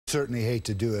certainly hate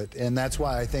to do it. And that's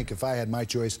why I think if I had my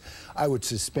choice, I would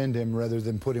suspend him rather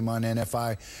than put him on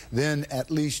NFI. Then at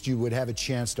least you would have a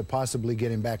chance to possibly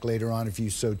get him back later on if you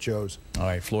so chose. All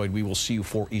right, Floyd, we will see you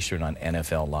 4 Eastern on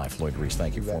NFL Live. Floyd Reese,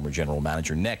 thank you, former general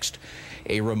manager. Next,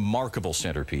 a remarkable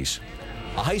centerpiece.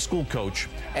 A high school coach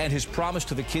and his promise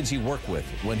to the kids he worked with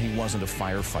when he wasn't a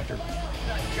firefighter.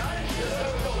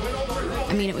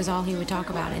 I mean, it was all he would talk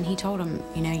about, and he told them,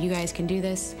 you know, you guys can do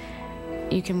this.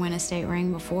 You can win a state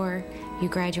ring before you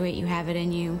graduate. You have it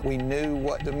in you. We knew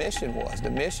what the mission was. The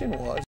mission was